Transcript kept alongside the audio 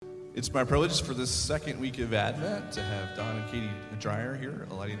It's my privilege for this second week of Advent to have Don and Katie Dreyer here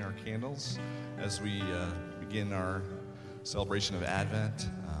lighting our candles as we begin our celebration of Advent.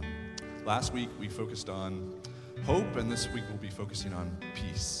 Last week we focused on hope, and this week we'll be focusing on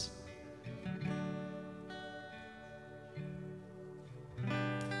peace.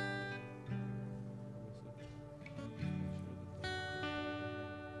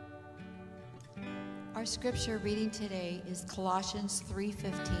 Our scripture reading today is Colossians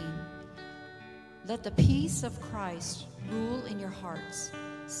 3:15. Let the peace of Christ rule in your hearts,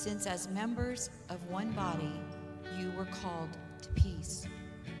 since as members of one body you were called to peace.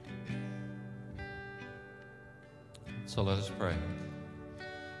 So let us pray.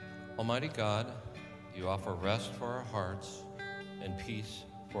 Almighty God, you offer rest for our hearts and peace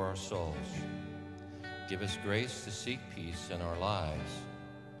for our souls. Give us grace to seek peace in our lives,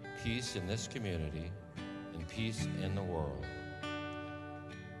 peace in this community, and peace in the world.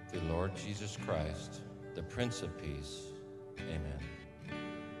 Through Lord Jesus Christ, the Prince of Peace. Amen.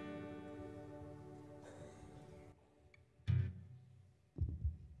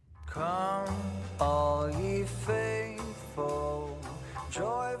 Come, all ye faithful,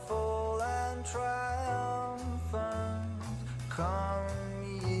 joyful and triumphant. Come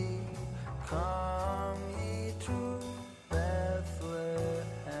ye to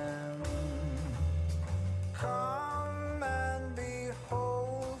Bethlehem. Come and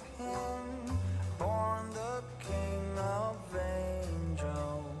behold him, born the King of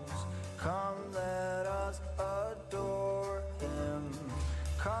angels. Come, let us adore him.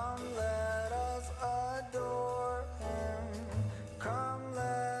 Come, let us adore him. Come,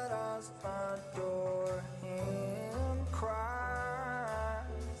 let us adore him,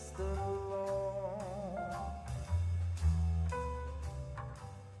 Christ the Lord.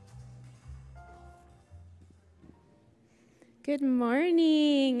 Good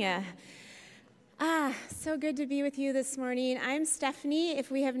morning. So good to be with you this morning. I'm Stephanie.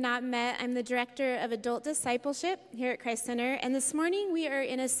 If we have not met, I'm the Director of Adult Discipleship here at Christ Center. And this morning we are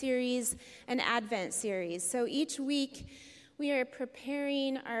in a series, an Advent series. So each week we are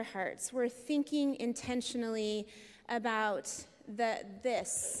preparing our hearts. We're thinking intentionally about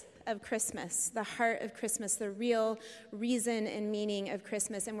this of Christmas, the heart of Christmas, the real reason and meaning of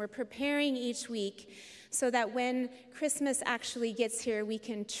Christmas. And we're preparing each week so that when Christmas actually gets here, we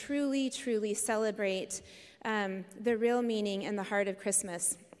can truly, truly celebrate the real meaning and the heart of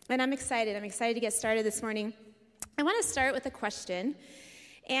Christmas. And I'm excited. I'm excited to get started this morning. I want to start with a question,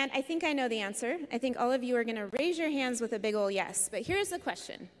 and I think I know the answer. I think all of you are going to raise your hands with a big ol' yes. But here's the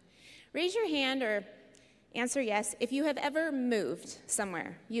question. Raise your hand or answer yes if you have ever moved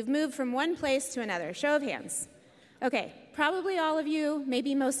somewhere. You've moved from one place to another. Show of hands. Okay, probably all of you,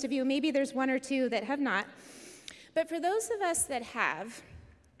 maybe most of you, maybe there's one or two that have not. But for those of us that have,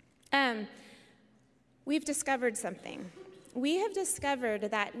 we've discovered something. We have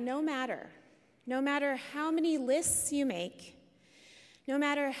discovered that no matter how many lists you make, no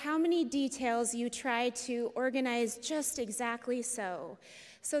matter how many details you try to organize just exactly so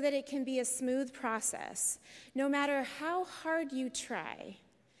that it can be a smooth process, no matter how hard you try,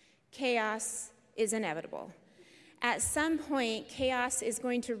 chaos is inevitable. At some point, chaos is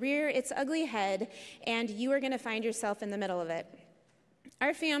going to rear its ugly head, and you are going to find yourself in the middle of it.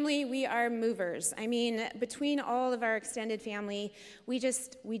 Our family, we are movers. I mean, between all of our extended family, we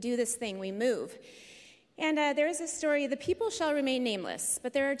do this thing, we move. And there is a story, the people shall remain nameless,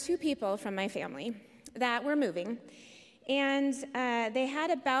 but there are two people from my family that were moving, and they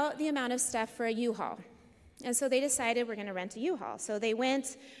had about the amount of stuff for a U-Haul. And so they decided we're going to rent a U-Haul. So they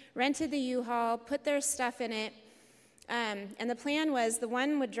went, rented the U-Haul, put their stuff in it, and the plan was the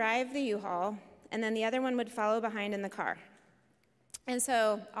one would drive the U-Haul, and then the other one would follow behind in the car. And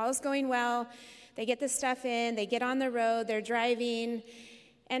so all's going well. They get the stuff in. They get on the road. They're driving.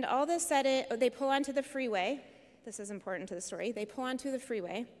 And all of a sudden, they pull onto the freeway. This is important to the story. They pull onto the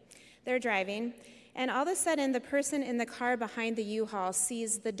freeway. They're driving. And all of a sudden, the person in the car behind the U-Haul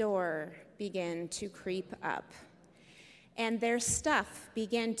sees the door begin to creep up. And their stuff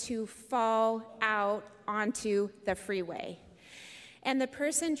began to fall out onto the freeway. And the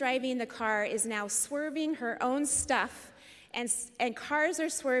person driving the car is now swerving her own stuff, and cars are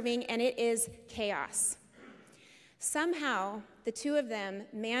swerving, and it is chaos. Somehow, the two of them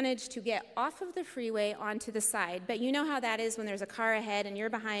managed to get off of the freeway onto the side. But you know how that is when there's a car ahead and you're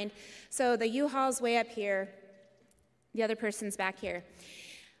behind. So the U-Haul's way up here. The other person's back here.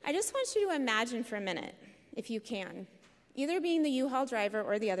 I just want you to imagine for a minute, if you can, either being the U-Haul driver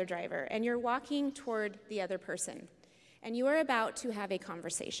or the other driver, and you're walking toward the other person, and you are about to have a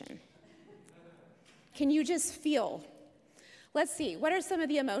conversation. Can you just feel Let's see, what are some of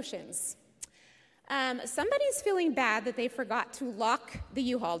the emotions? Somebody's feeling bad that they forgot to lock the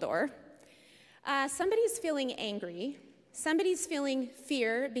U-Haul door. Somebody's feeling angry. Somebody's feeling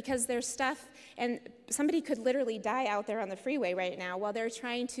fear because there's stuff, and somebody could literally die out there on the freeway right now while they're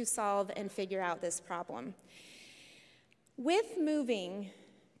trying to solve and figure out this problem. With moving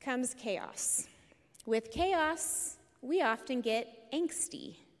comes chaos. With chaos, we often get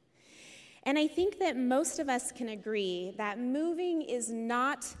angsty. And I think that most of us can agree that moving is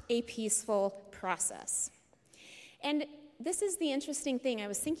not a peaceful process. And this is the interesting thing I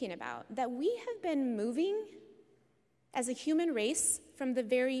was thinking about, that we have been moving as a human race from the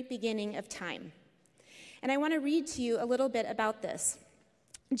very beginning of time. And I want to read to you a little bit about this.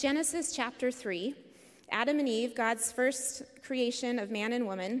 Genesis chapter 3, Adam and Eve, God's first creation of man and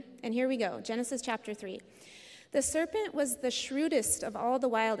woman. And here we go, Genesis chapter 3. The serpent was the shrewdest of all the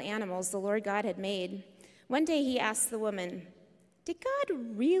wild animals the Lord God had made. One day he asked the woman, "Did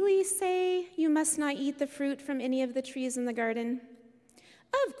God really say you must not eat the fruit from any of the trees in the garden?"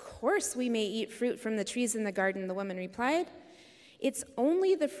 "Of course we may eat fruit from the trees in the garden," the woman replied. "It's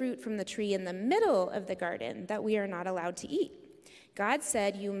only the fruit from the tree in the middle of the garden that we are not allowed to eat. God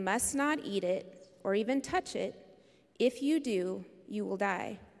said you must not eat it or even touch it. If you do, you will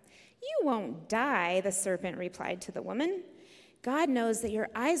die." "You won't die," the serpent replied to the woman. "God knows that your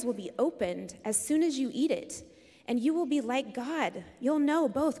eyes will be opened as soon as you eat it, and you will be like God. You'll know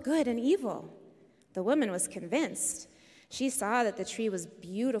both good and evil." The woman was convinced. She saw that the tree was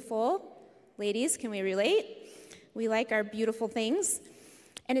beautiful. Ladies, can we relate? We like our beautiful things.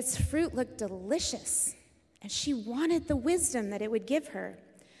 And its fruit looked delicious, and she wanted the wisdom that it would give her.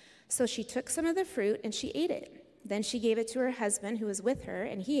 So she took some of the fruit and she ate it. Then she gave it to her husband who was with her,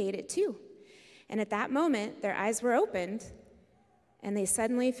 and he ate it too. And at that moment, their eyes were opened, and they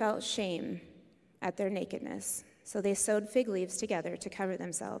suddenly felt shame at their nakedness. So they sewed fig leaves together to cover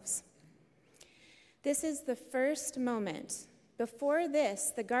themselves. This is the first moment. Before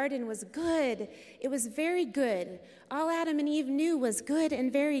this, the garden was good. It was very good. All Adam and Eve knew was good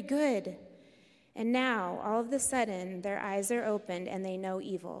and very good. And now, all of a sudden, their eyes are opened and they know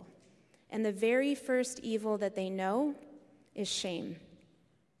evil. And the very first evil that they know is shame.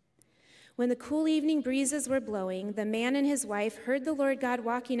 When the cool evening breezes were blowing, the man and his wife heard the Lord God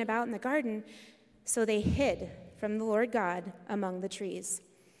walking about in the garden, so they hid from the Lord God among the trees.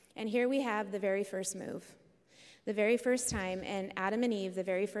 And here we have the very first move. The very first time, and Adam and Eve, the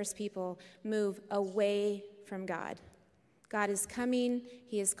very first people, move away from God. God is coming,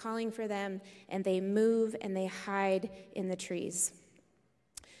 he is calling for them, and they move and they hide in the trees.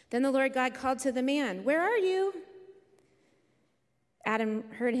 Then the Lord God called to the man, "Where are you?" Adam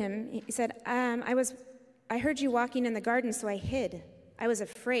heard him. He said, I heard you walking in the garden, so I hid. I was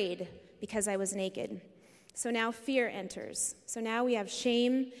afraid because I was naked. So now fear enters. So now we have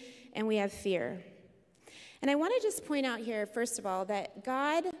shame and we have fear. And I want to just point out here, first of all, that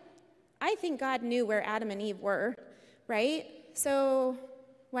I think God knew where Adam and Eve were, right? So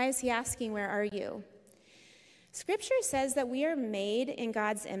why is he asking, "Where are you?" Scripture says that we are made in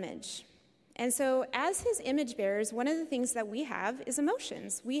God's image. And so as his image bearers, one of the things that we have is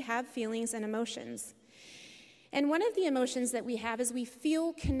emotions. We have feelings and emotions. And one of the emotions that we have is we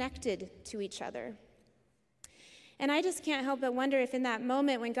feel connected to each other. And I just can't help but wonder if in that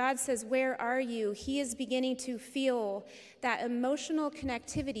moment when God says, "Where are you?" he is beginning to feel that emotional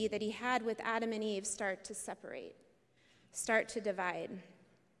connectivity that he had with Adam and Eve start to separate, start to divide.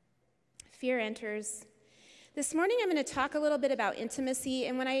 Fear enters. This morning I'm going to talk a little bit about intimacy,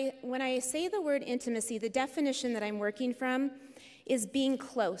 and when I say the word intimacy, the definition that I'm working from is being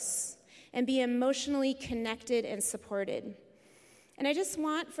close and be emotionally connected and supported. And I just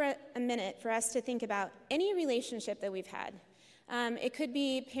want for a minute for us to think about any relationship that we've had. It could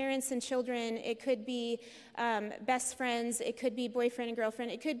be parents and children, it could be best friends, it could be boyfriend and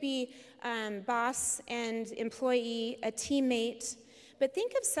girlfriend, it could be boss and employee, a teammate. But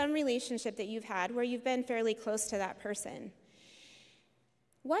think of some relationship that you've had where you've been fairly close to that person.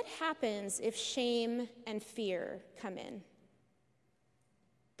 What happens if shame and fear come in?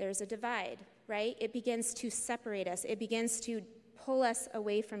 There's a divide, right? It begins to separate us. It begins to pull us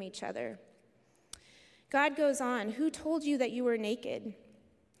away from each other. God goes on, "Who told you that you were naked?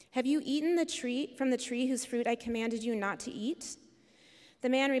 Have you eaten from the tree whose fruit I commanded you not to eat?" The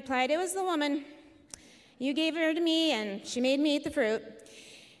man replied, "It was the woman. You gave her to me, and she made me eat the fruit."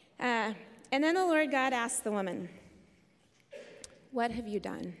 And then the Lord God asked the woman, "What have you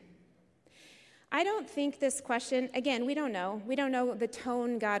done?" I don't think this question, again, we don't know. We don't know the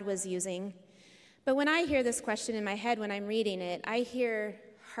tone God was using. But when I hear this question in my head when I'm reading it, I hear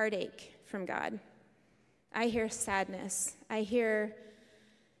heartache from God. I hear sadness. I hear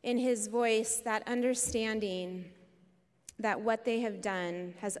in his voice that understanding that what they have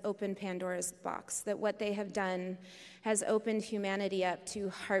done has opened Pandora's box, that what they have done has opened humanity up to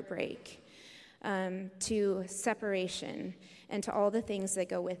heartbreak, to separation, and to all the things that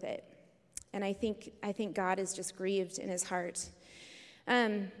go with it. And I think God is just grieved in his heart.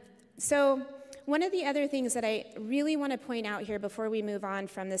 So one of the other things that I really want to point out here before we move on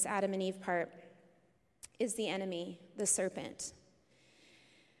from this Adam and Eve part is the enemy, the serpent.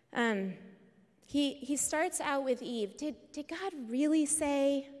 He starts out with Eve. Did God really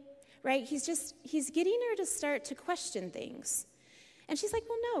say, right? He's getting her to start to question things. And she's like,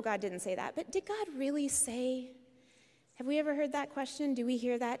 well, no, God didn't say that. But did God really say? Have we ever heard that question? Do we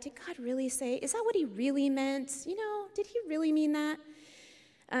hear that? Did God really say? Is that what he really meant? Did he really mean that?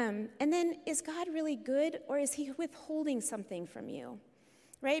 And then, is God really good, or is he withholding something from you?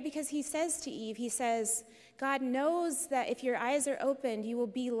 Right? Because he says to Eve, he says, God knows that if your eyes are opened, you will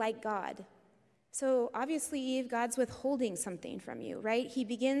be like God. So obviously, Eve, God's withholding something from you, right? He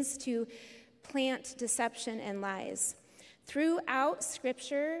begins to plant deception and lies. Throughout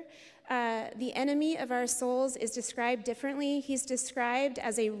Scripture, the enemy of our souls is described differently. He's described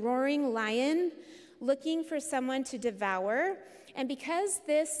as a roaring lion looking for someone to devour. And because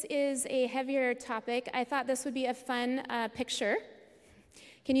this is a heavier topic, I thought this would be a fun picture.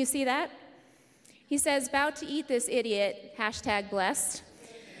 Can you see that? He says, about to eat this idiot, #blessed.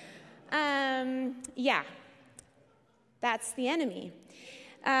 Yeah, that's the enemy.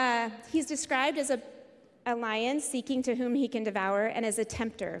 He's described as a lion seeking to whom he can devour and as a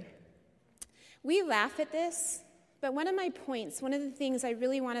tempter. We laugh at this, but one of the things I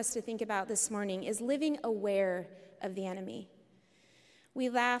really want us to think about this morning is living aware of the enemy. We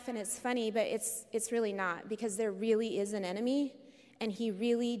laugh and it's funny, but it's really not, because there really is an enemy, and he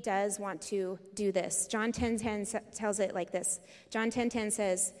really does want to do this. John 10:10 tells it like this. John 10:10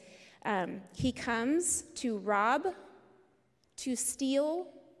 says, he comes to rob, to steal,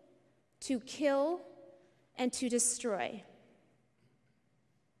 to kill, and to destroy.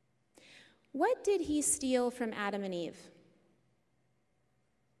 What did he steal from Adam and Eve?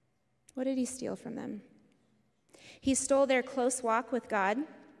 What did he steal from them? He stole their close walk with God.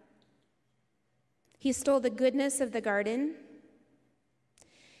 He stole the goodness of the garden.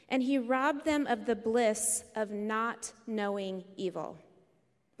 And he robbed them of the bliss of not knowing evil.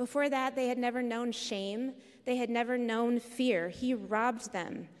 Before that, they had never known shame. They had never known fear. He robbed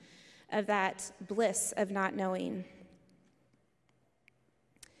them of that bliss of not knowing.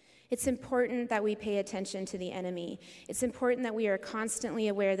 It's important that we pay attention to the enemy. It's important that we are constantly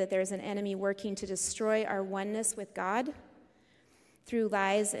aware that there's an enemy working to destroy our oneness with God through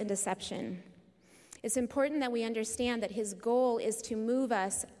lies and deception. It's important that we understand that his goal is to move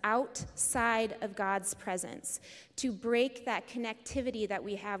us outside of God's presence, to break that connectivity that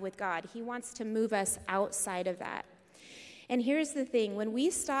we have with God. He wants to move us outside of that. And here's the thing, when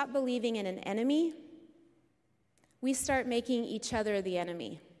we stop believing in an enemy, we start making each other the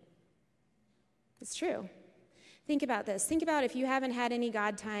enemy. It's true. Think about this. Think about if you haven't had any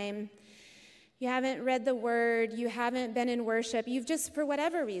God time, you haven't read the word, you haven't been in worship, you've just, for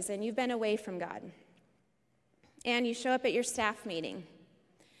whatever reason, you've been away from God. And you show up at your staff meeting,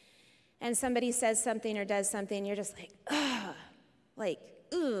 and somebody says something or does something, you're just like, ugh,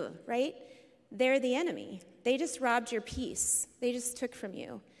 right? They're the enemy. They just robbed your peace. They just took from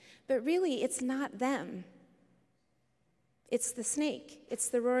you. But really, it's not them. It's the snake. It's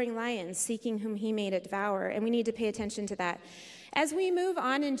the roaring lion seeking whom he may devour, and we need to pay attention to that. As we move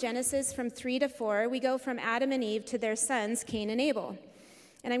on in Genesis from 3 to 4, we go from Adam and Eve to their sons, Cain and Abel.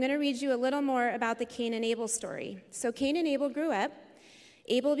 And I'm going to read you a little more about the Cain and Abel story. So Cain and Abel grew up.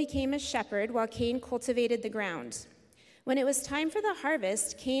 Abel became a shepherd while Cain cultivated the ground. When it was time for the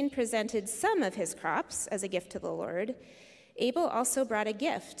harvest, Cain presented some of his crops as a gift to the Lord. Abel also brought a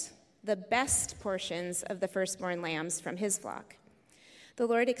gift, the best portions of the firstborn lambs from his flock. The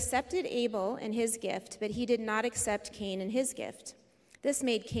Lord accepted Abel and his gift, but he did not accept Cain and his gift. This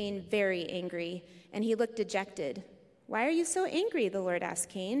made Cain very angry, and he looked dejected. "Why are you so angry?" the Lord asked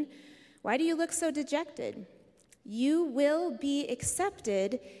Cain. "Why do you look so dejected? You will be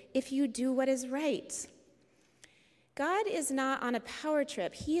accepted if you do what is right." God is not on a power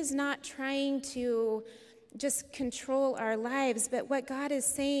trip. He is not trying to just control our lives, but what God is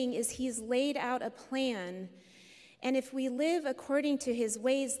saying is he's laid out a plan. And if we live according to his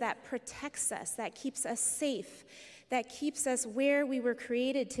ways, that protects us, that keeps us safe, that keeps us where we were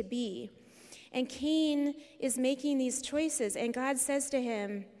created to be. And Cain is making these choices, and God says to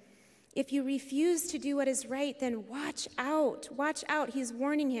him, If you refuse to do what is right, then watch out. Watch out. He's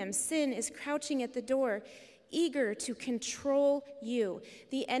warning him. Sin is crouching at the door, eager to control you.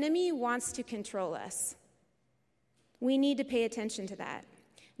 The enemy wants to control us. We need to pay attention to that.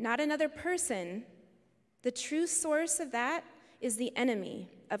 Not another person. The true source of that is the enemy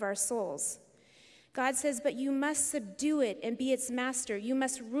of our souls. God says, but you must subdue it and be its master. You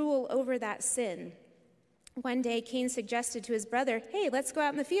must rule over that sin. One day, Cain suggested to his brother, hey, let's go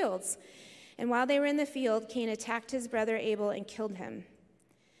out in the fields. And while they were in the field, Cain attacked his brother Abel and killed him.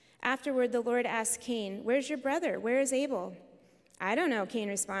 Afterward, the Lord asked Cain, where's your brother? Where is Abel? I don't know, Cain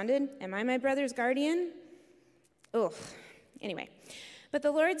responded. Am I my brother's guardian? Ugh. Anyway, but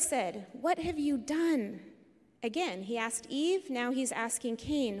the Lord said, what have you done? Again, he asked Eve. Now he's asking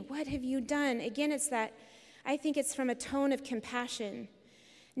Cain, what have you done? Again, I think it's from a tone of compassion.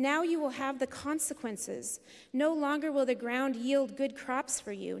 Now you will have the consequences. No longer will the ground yield good crops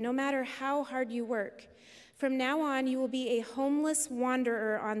for you, no matter how hard you work. From now on, you will be a homeless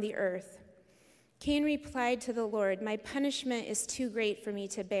wanderer on the earth. Cain replied to the Lord, my punishment is too great for me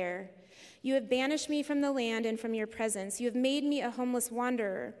to bear. You have banished me from the land and from your presence. You have made me a homeless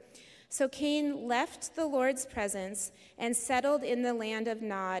wanderer. So Cain left the Lord's presence and settled in the land of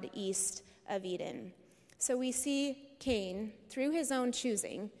Nod, east of Eden. So we see Cain, through his own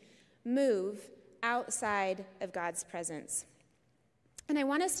choosing, move outside of God's presence. And I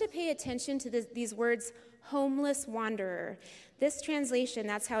want us to pay attention to these words, homeless wanderer. This translation,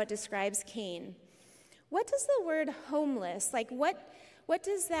 that's how it describes Cain. What does the word homeless, what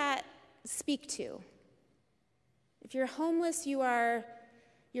does that speak to? If you're homeless, you're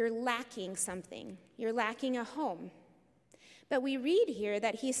lacking something. You're lacking a home. But we read here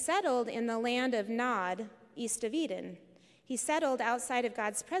that he settled in the land of Nod, east of Eden. He settled outside of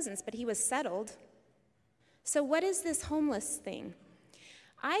God's presence, but he was settled. So what is this homeless thing?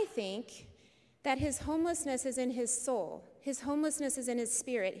 I think that his homelessness is in his soul. His homelessness is in his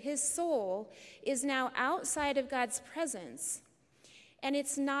spirit. His soul is now outside of God's presence, and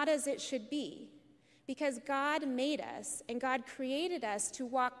it's not as it should be. Because God made us and God created us to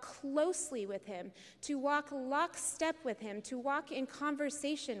walk closely with him, to walk lockstep with him, to walk in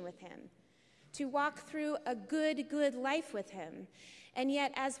conversation with him, to walk through a good life with him. And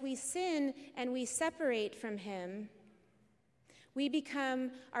yet as we sin and we separate from him,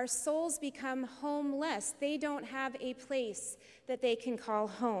 our souls become homeless. They don't have a place that they can call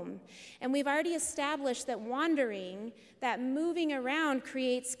home. And we've already established that wandering, that moving around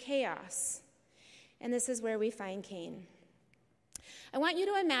creates chaos. And this is where we find Cain. I want you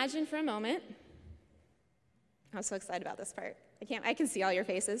to imagine for a moment, I'm so excited about this part. I can see all your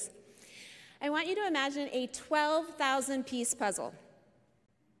faces. I want you to imagine a 12,000-piece puzzle.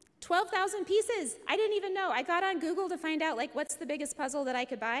 12,000 pieces. I didn't even know. I got on Google to find out, what's the biggest puzzle that I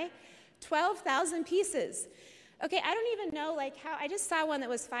could buy? 12,000 pieces. Okay, I don't even know, how, I just saw one that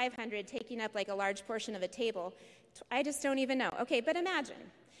was 500 taking up, a large portion of a table. I just don't even know. Okay, but imagine.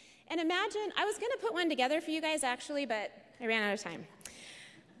 And imagine, I was going to put one together for you guys, actually, but I ran out of time.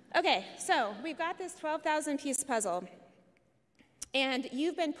 Okay, so we've got this 12,000-piece puzzle, and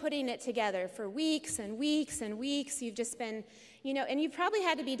you've been putting it together for weeks and weeks and weeks. You've just been, and you probably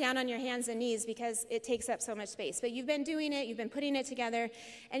had to be down on your hands and knees because it takes up so much space. But you've been doing it, you've been putting it together,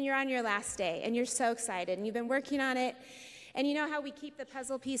 and you're on your last day, and you're so excited, and you've been working on it. And you know how we keep the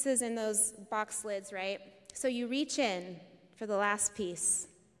puzzle pieces in those box lids, right? So you reach in for the last piece.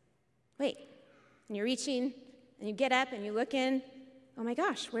 Wait, and you're reaching, and you get up, and you look in. Oh my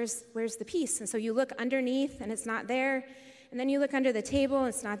gosh, where's the piece? And so you look underneath, and it's not there. And then you look under the table, and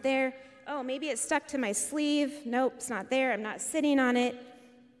it's not there. Oh, maybe it's stuck to my sleeve. Nope, it's not there. I'm not sitting on it.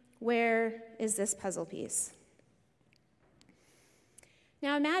 Where is this puzzle piece?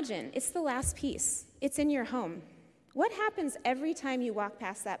 Now imagine, it's the last piece. It's in your home. What happens every time you walk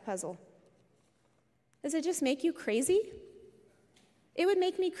past that puzzle? Does it just make you crazy? It would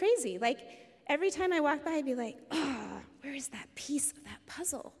make me crazy. Every time I walk by, I'd be like, where is that piece of that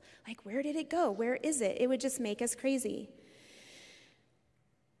puzzle? Where did it go? Where is it? It would just make us crazy.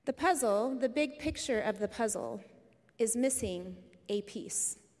 The puzzle, the big picture of the puzzle, is missing a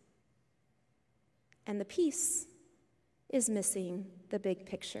piece. And the piece is missing the big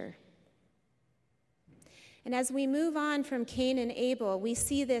picture. And as we move on from Cain and Abel, we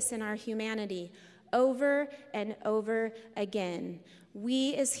see this in our humanity over and over again.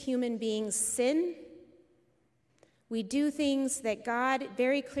 We as human beings sin. We do things that God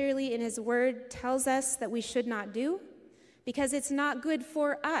very clearly in his word tells us that we should not do because it's not good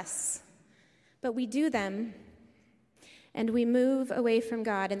for us. But we do them and we move away from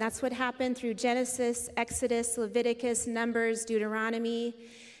God. And that's what happened through Genesis, Exodus, Leviticus, Numbers, Deuteronomy.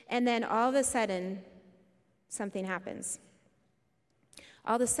 And then all of a sudden, something happens.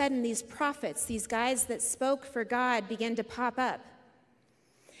 All of a sudden, these prophets, these guys that spoke for God, begin to pop up.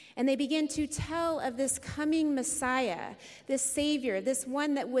 And they begin to tell of this coming Messiah, this Savior, this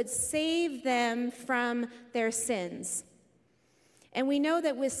one that would save them from their sins. And we know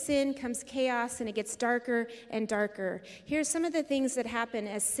that with sin comes chaos, and it gets darker and darker. Here's some of the things that happen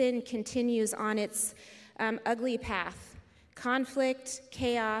as sin continues on its ugly path: conflict,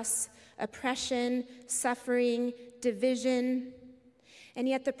 chaos, oppression, suffering, division. And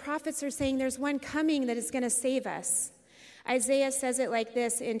yet the prophets are saying there's one coming that is going to save us. Isaiah says it like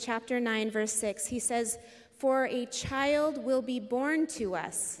this in chapter 9, verse 6. He says, "For a child will be born to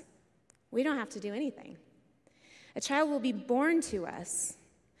us." We don't have to do anything. A child will be born to us.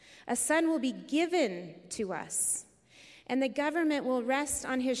 A son will be given to us. And the government will rest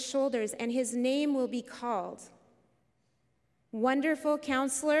on his shoulders, and his name will be called Wonderful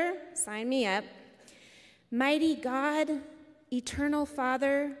Counselor, sign me up, Mighty God, Eternal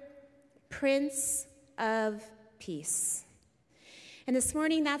Father, Prince of Peace. And this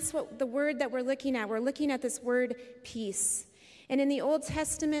morning, that's what the word that we're looking at. We're looking at this word peace. And in the Old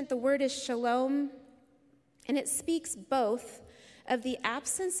Testament, the word is shalom, and it speaks both of the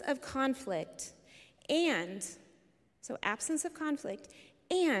absence of conflict and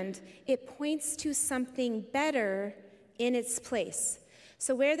it points to something better in its place.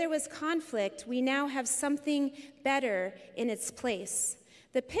 So where there was conflict, we now have something better in its place.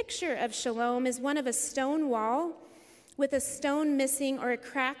 The picture of shalom is one of a stone wall with a stone missing or a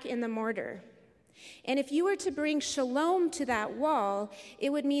crack in the mortar. And if you were to bring shalom to that wall, it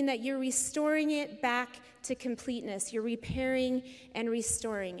would mean that you're restoring it back to completeness. You're repairing and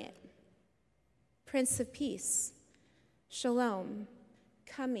restoring it. Prince of Peace, shalom,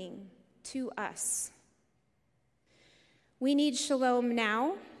 coming to us. We need shalom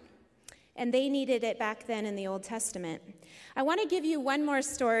now, and they needed it back then in the Old Testament. I want to give you one more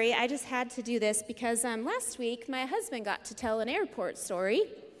story. I just had to do this because last week my husband got to tell an airport story.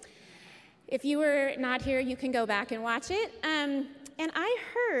 If you were not here, you can go back and watch it. And I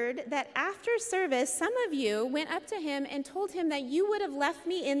heard that after service, some of you went up to him and told him that you would have left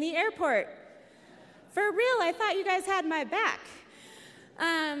me in the airport. For real, I thought you guys had my back.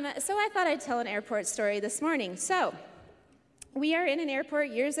 So I thought I'd tell an airport story this morning. So we are in an airport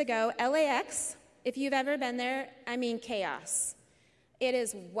years ago, LAX. If you've ever been there, I mean chaos. It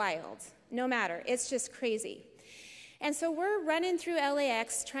is wild. No matter. It's just crazy. And so we're running through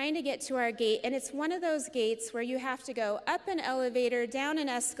LAX trying to get to our gate, and it's one of those gates where you have to go up an elevator, down an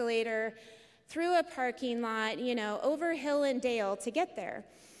escalator, through a parking lot, over hill and dale to get there.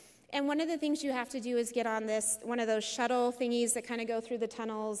 And one of the things you have to do is get on one of those shuttle thingies that kind of go through the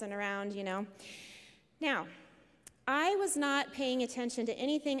tunnels and around, Now, I was not paying attention to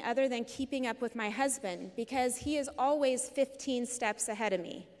anything other than keeping up with my husband because he is always 15 steps ahead of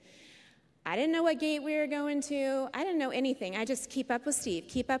me. I didn't know what gate we were going to. I didn't know anything. I just keep up with Steve,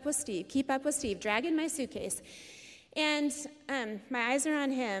 dragging my suitcase. And my eyes are on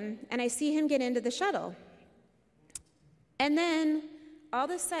him, and I see him get into the shuttle. And then, all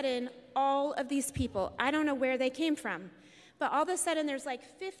of a sudden, all of these people, I don't know where they came from, but all of a sudden there's like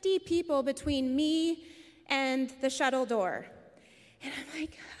 50 people between me and the shuttle door. And I'm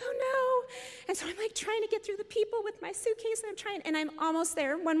like, oh no. And so I'm like trying to get through the people with my suitcase, and I'm almost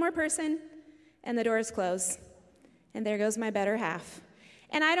there, one more person, and the doors close. And there goes my better half.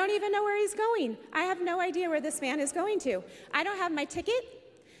 And I don't even know where he's going. I have no idea where this man is going to. I don't have my ticket.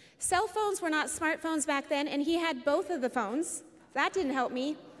 Cell phones were not smartphones back then, and he had both of the phones. That didn't help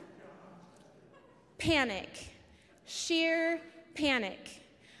me. Panic. Sheer panic.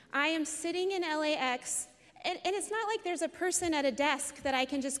 I am sitting in LAX, and it's not like there's a person at a desk that I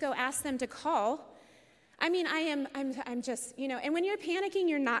can just go ask them to call. I mean, I'm just, and when you're panicking,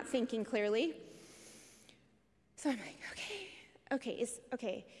 you're not thinking clearly. So I'm like,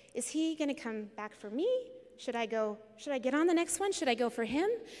 is he going to come back for me? Should I get on the next one? Should I go for him?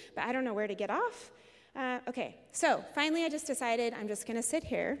 But I don't know where to get off. So finally I just decided I'm just going to sit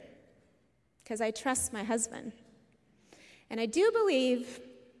here because I trust my husband. And I do believe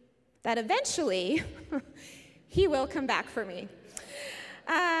that eventually he will come back for me.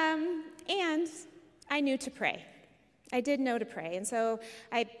 And I knew to pray. I did know to pray. And so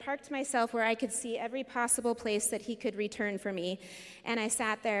I parked myself where I could see every possible place that he could return for me. And I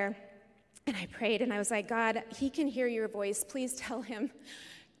sat there and I prayed and I was like, God, he can hear your voice. Please tell him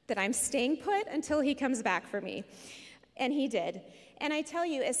that I'm staying put until he comes back for me. And he did. And I tell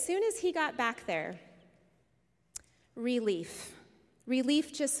you, as soon as he got back there, relief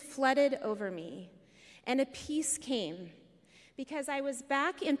just flooded over me. And a peace came because I was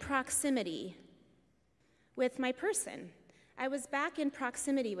back in proximity with my person. I was back in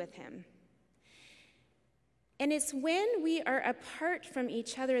proximity with him. And it's when we are apart from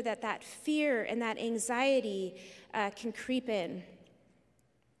each other that that fear and that anxiety can creep in.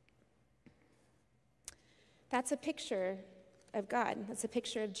 That's a picture of God. That's a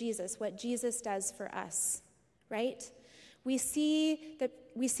picture of Jesus, what Jesus does for us, right? We see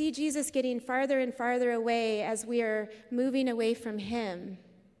Jesus getting farther and farther away as we are moving away from him.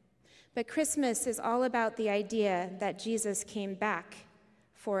 But Christmas is all about the idea that Jesus came back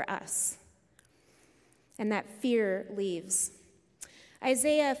for us, and that fear leaves.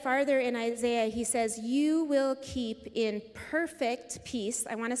 Farther in Isaiah, he says, "You will keep in perfect peace."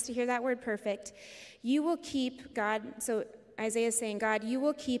 I want us to hear that word perfect. You will keep, God, so Isaiah is saying, God, you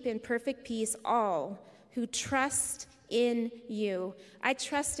will keep in perfect peace all who trust in you. I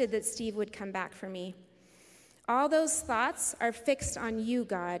trusted that Steve would come back for me. All those thoughts are fixed on you,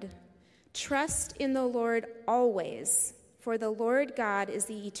 God. Trust in the Lord always, for the Lord God is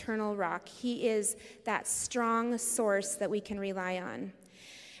the eternal rock. He is that strong source that we can rely on.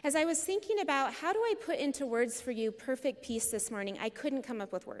 As I was thinking about how do I put into words for you perfect peace this morning, I couldn't come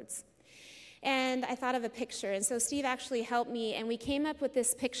up with words. And I thought of a picture. And so Steve actually helped me, and we came up with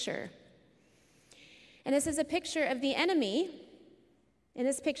this picture. And this is a picture of the enemy. In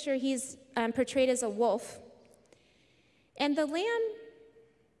this picture, he's portrayed as a wolf. And the lamb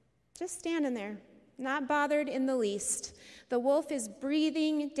just standing there, not bothered in the least. The wolf is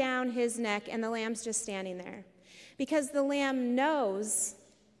breathing down his neck, and the lamb's just standing there. Because the lamb knows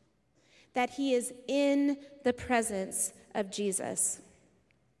that he is in the presence of Jesus.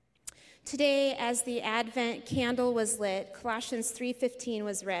 Today, as the Advent candle was lit, Colossians 3:15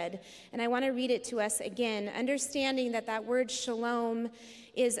 was read, and I want to read it to us again, understanding that that word shalom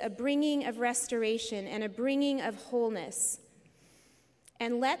is a bringing of restoration and a bringing of wholeness.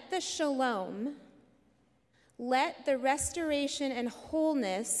 And let the shalom, let the restoration and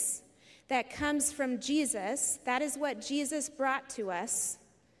wholeness that comes from Jesus, that is what Jesus brought to us,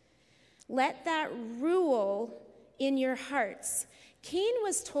 let that rule in your hearts. Cain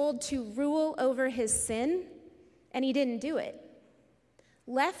was told to rule over his sin, and he didn't do it.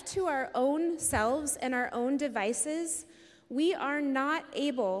 Left to our own selves and our own devices, we are not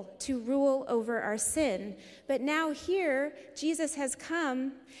able to rule over our sin. But now here, Jesus has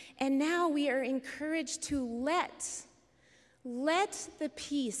come, and now we are encouraged to let the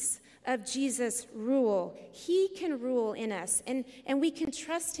peace of Jesus rule. He can rule in us, and we can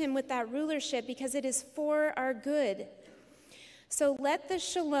trust him with that rulership because it is for our good. So let the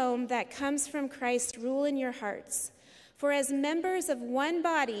shalom that comes from Christ rule in your hearts. For as members of one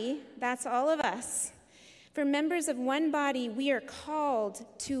body, that's all of us, for members of one body, we are called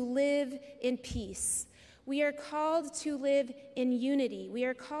to live in peace. We are called to live in unity. We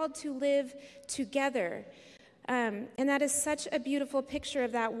are called to live together. And that is such a beautiful picture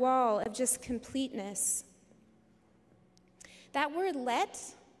of that wall of just completeness. That word let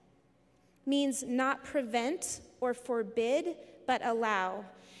means not prevent or forbid, but allow.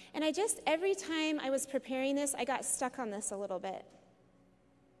 And every time I was preparing this, I got stuck on this a little bit.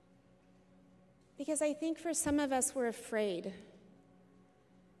 Because I think for some of us, we're afraid.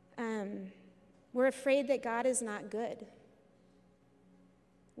 We're afraid that God is not good.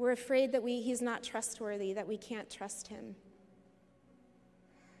 We're afraid that he's not trustworthy, that we can't trust him.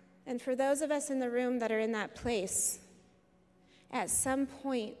 And for those of us in the room that are in that place, at some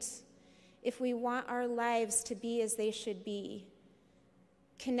point, if we want our lives to be as they should be,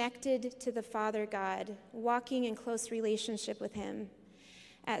 connected to the Father God, walking in close relationship with him,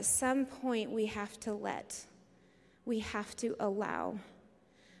 at some point we have to let, we have to allow,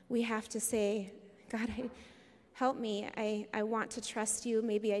 we have to say, God, help me. I want to trust you.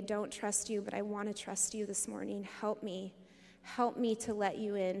 Maybe I don't trust you, but I want to trust you this morning. Help me. Help me to let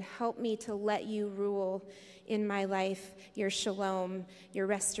you in. Help me to let you rule in my life, your shalom, your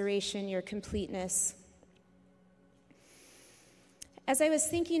restoration, your completeness. As I was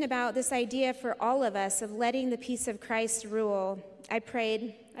thinking about this idea for all of us of letting the peace of Christ rule, I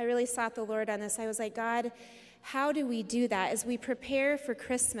prayed. I really sought the Lord on this. I was like, God, how do we do that? As we prepare for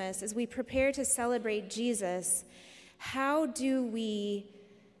Christmas, as we prepare to celebrate Jesus, how do we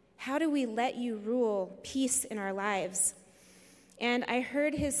let you rule peace in our lives? And I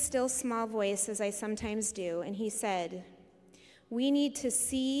heard his still small voice, as I sometimes do, and he said, we need to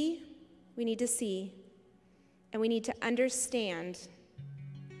see, and we need to understand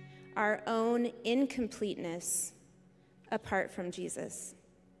our own incompleteness apart from Jesus.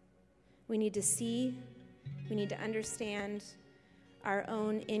 We need to see, we need to understand our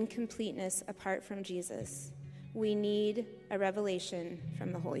own incompleteness apart from Jesus. We need a revelation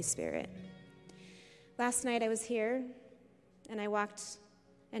from the Holy Spirit. Last night I was here, and I walked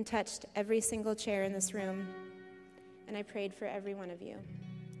and touched every single chair in this room, and I prayed for every one of you.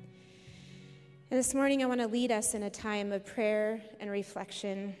 And this morning I want to lead us in a time of prayer and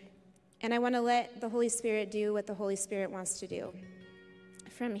reflection, and I want to let the Holy Spirit do what the Holy Spirit wants to do.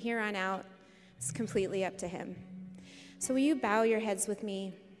 From here on out, it's completely up to him. So will you bow your heads with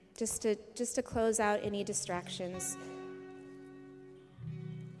me just to close out any distractions?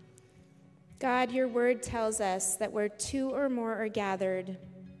 God, your word tells us that where two or more are gathered,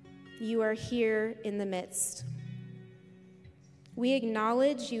 you are here in the midst. We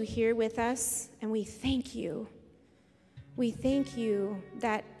acknowledge you here with us, and we thank you. We thank you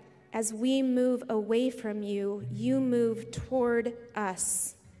that as we move away from you, you move toward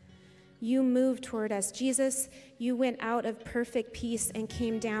us. You move toward us. Jesus, you went out of perfect peace and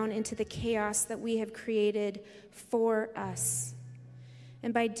came down into the chaos that we have created for us.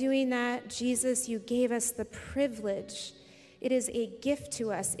 And by doing that, Jesus, you gave us the privilege. It is a gift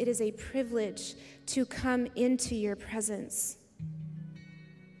to us. It is a privilege to come into your presence.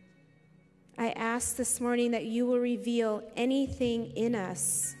 I ask this morning that you will reveal anything in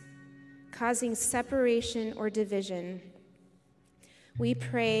us causing separation or division. We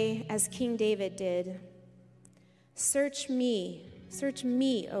pray as King David did, search me,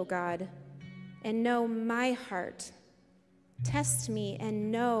 O God, and know my heart. Test me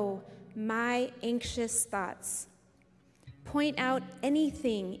and know my anxious thoughts. Point out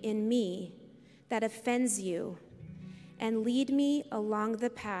anything in me that offends you, and lead me along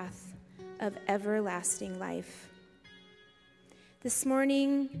the path of everlasting life. This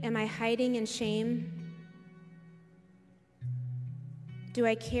morning, am I hiding in shame? Do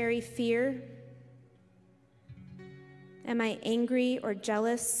I carry fear? Am I angry or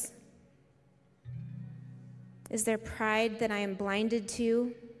jealous? Is there pride that I am blinded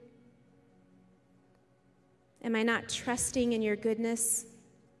to? Am I not trusting in your goodness?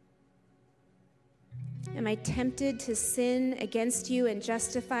 Am I tempted to sin against you and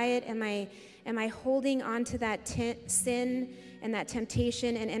justify it? Am I holding on to that sin and that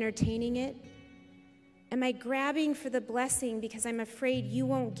temptation and entertaining it? Am I grabbing for the blessing because I'm afraid you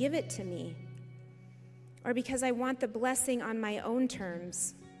won't give it to me? Or because I want the blessing on my own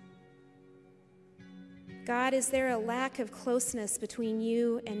terms? God, is there a lack of closeness between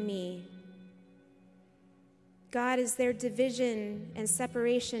you and me? God, is there division and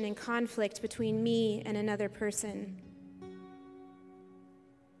separation and conflict between me and another person?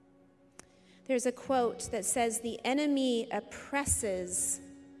 There's a quote that says, "The enemy oppresses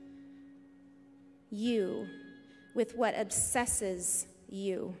you with what obsesses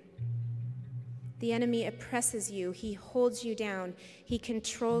you." The enemy oppresses you. He holds you down. He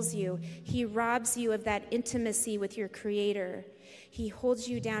controls you. He robs you of that intimacy with your Creator. He holds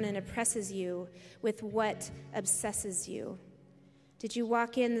you down and oppresses you with what obsesses you. Did you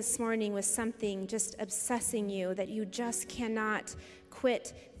walk in this morning with something just obsessing you that you just cannot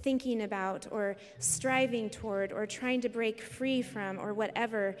quit thinking about or striving toward or trying to break free from or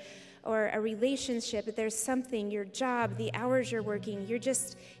whatever, or a relationship, but there's something, your job, the hours you're working,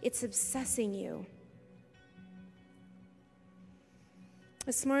 it's obsessing you.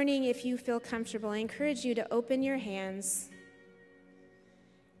 This morning, if you feel comfortable, I encourage you to open your hands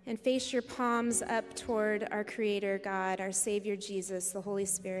and face your palms up toward our Creator God, our Savior Jesus, the Holy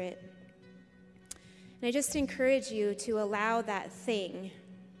Spirit. And I just encourage you to allow that thing,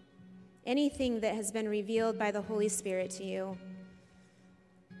 anything that has been revealed by the Holy Spirit to you.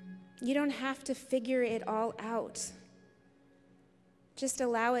 You don't have to figure it all out. Just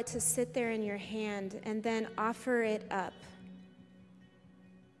allow it to sit there in your hand and then offer it up.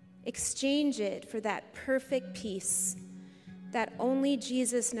 Exchange it for that perfect peace that only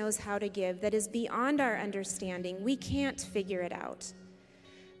Jesus knows how to give, that is beyond our understanding. We can't figure it out.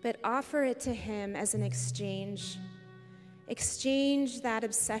 But offer it to him as an exchange. Exchange that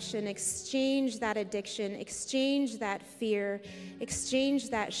obsession, exchange that addiction, exchange that fear, exchange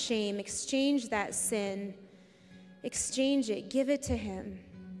that shame, exchange that sin. Exchange it, give it to him,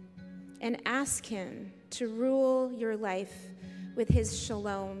 and ask him to rule your life with his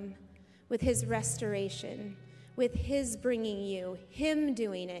shalom, with his restoration, with his bringing you, him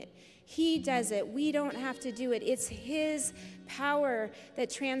doing it. He does it. We don't have to do it. It's his power that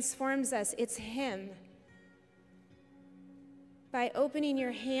transforms us. It's him. By opening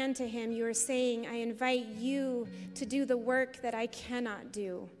your hand to him, you are saying, I invite you to do the work that I cannot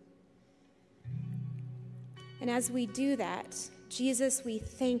do. And as we do that, Jesus, we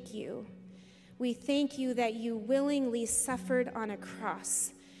thank you. We thank you that you willingly suffered on a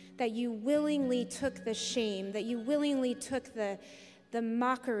cross, that you willingly took the shame, that you willingly took the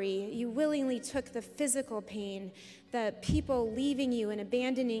mockery, you willingly took the physical pain, the people leaving you and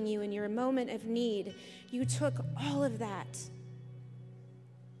abandoning you in your moment of need. You took all of that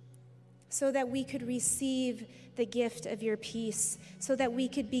so that we could receive the gift of your peace, so that we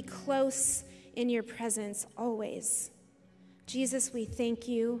could be close in your presence always. Jesus, we thank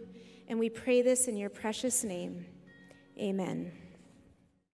you, and we pray this in your precious name. Amen.